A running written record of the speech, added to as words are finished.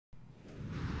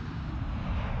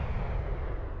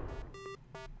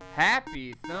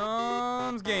Happy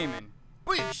Thumbs Gaming.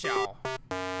 Big show.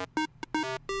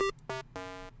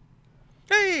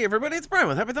 Hey everybody, it's Brian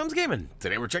with Happy Thumbs Gaming.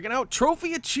 Today we're checking out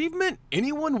Trophy Achievement.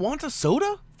 Anyone want a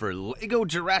soda? For Lego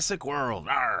Jurassic World.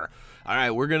 Arr. All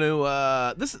right, we're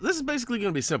gonna, this is basically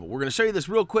gonna be simple. We're gonna show you this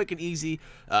real quick and easy.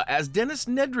 As Dennis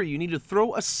Nedry, you need to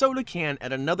throw a soda can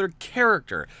at another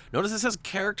character. Notice it says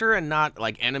character and not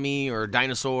like enemy or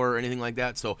dinosaur or anything like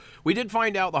that. So we did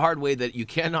find out the hard way that you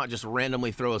cannot just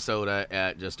randomly throw a soda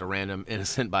at just a random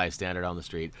innocent bystander on the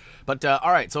street. But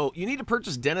all right, so you need to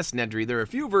purchase Dennis Nedry. There are a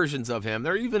few versions of him.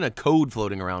 There's even a code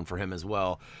floating around for him as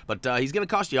well. But he's gonna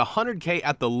cost you 100K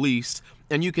at the least.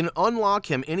 And you can unlock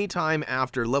him anytime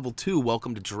after level 2,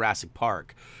 Welcome to Jurassic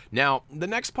Park. Now, the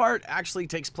next part actually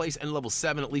takes place in level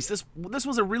 7, at least. This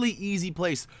was a really easy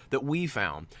place that we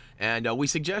found. And we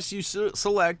suggest you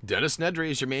select Dennis Nedry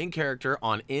as your main character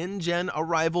on InGen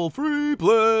Arrival Free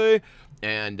Play.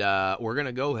 And we're going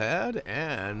to go ahead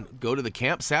and go to the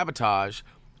Camp Sabotage.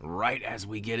 Right as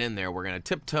we get in there, we're going to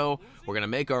tiptoe, we're going to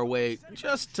make our way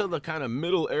just to the kind of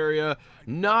middle area,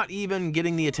 not even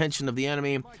getting the attention of the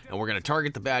enemy, and we're going to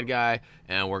target the bad guy,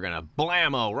 and we're going to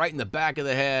blammo right in the back of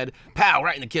the head, pow,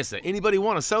 right in the kissa. Anybody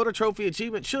want a soda? Trophy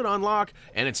achievement should unlock,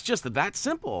 and it's just that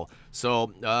simple.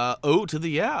 So,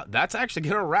 that's actually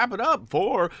going to wrap it up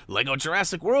for Lego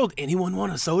Jurassic World. Anyone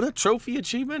want a soda? Trophy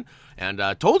achievement? And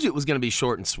told you it was going to be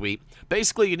short and sweet.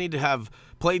 Basically, you need to have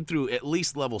played through at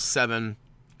least level 7,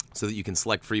 so that you can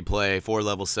select free play for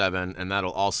level 7, and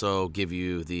that'll also give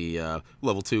you the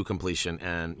level 2 completion,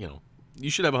 and you know, you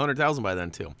should have 100,000 by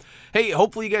then too. Hey,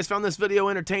 hopefully you guys found this video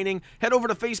entertaining. Head over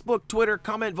to Facebook, Twitter,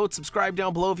 comment, vote, subscribe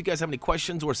down below if you guys have any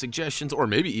questions or suggestions, or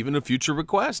maybe even a future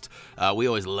request. We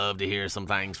always love to hear some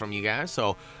things from you guys.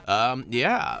 So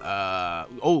yeah,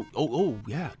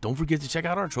 don't forget to check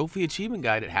out our trophy achievement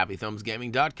guide at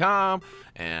HappyThumbsGaming.com,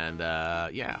 and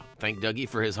yeah, thank Dougie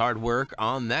for his hard work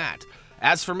on that.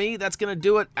 As for me, that's going to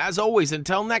do it. As always,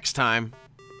 until next time.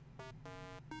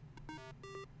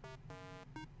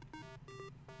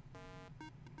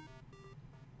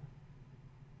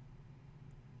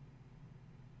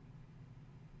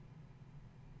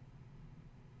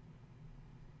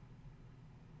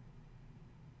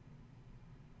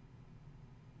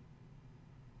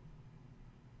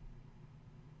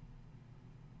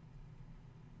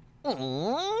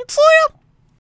 See ya.